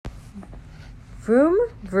Vroom,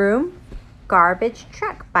 Vroom, Garbage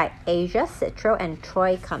Truck by Asia Citro and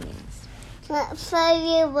Troy Cummings.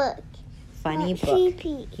 Funny book. Funny book.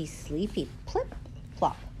 Sleepy. He's sleepy. Plip,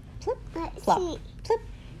 plop, plip, Let's plop, see. plip,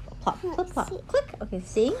 plop, plip, plop, see. click. Okay,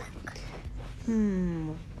 see?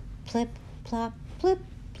 Plip, plop, plip,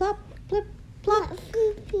 plop, plip, plop.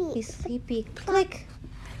 Sleepy. He's sleepy. Click.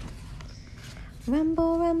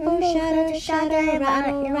 Rumble, rumble, shadow, shadow,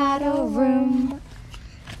 rattle, rattle, vroom.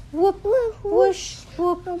 Whoop, whoosh,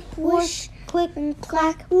 whoop, whoosh, click,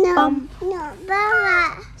 clack, bum. No,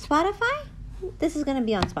 Baba. Spotify? This is going to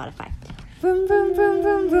be on Spotify. Vroom, vroom, vroom,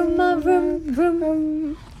 vroom, vroom,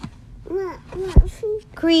 vroom, vroom.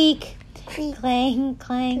 Creak. Clang,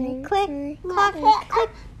 clang, click, clack, click,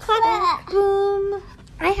 clack, boom.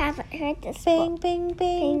 I haven't heard this Bang, book. bang,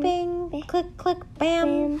 bang, bang, click, click,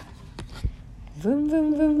 bam. Vroom,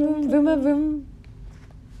 vroom, vroom, vroom, vroom, vroom.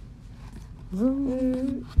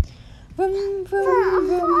 Vroom, vroom, vroom,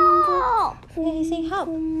 vroom. Okay, say help.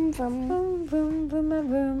 Vroom, vroom, vroom,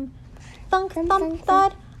 vroom. Thunk, thump,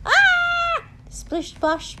 thud. Ah! Splish,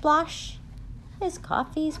 splash, splosh. His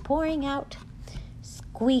coffee's pouring out.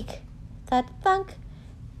 Squeak, thud, thunk.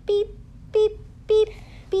 Beep, beep, beep,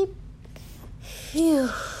 beep. Phew.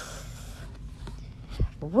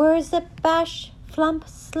 Words that bash, flump,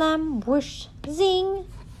 slam, whoosh, zing.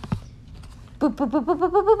 Boop, boop, boop, boop,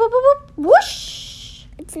 boop, boop, boop, boop, boop, whoosh.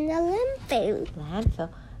 It's in the landfill. Landfill.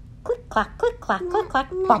 Click, clack, click, clack, click, clack,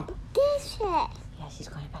 bump. This it. Yes, he's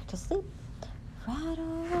going back to sleep.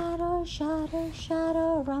 Rattle, rattle, shadow,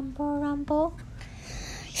 shadow, rumble, rumble.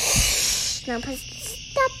 Now press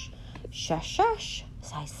stop. Shush, shush,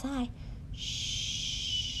 sigh, sigh.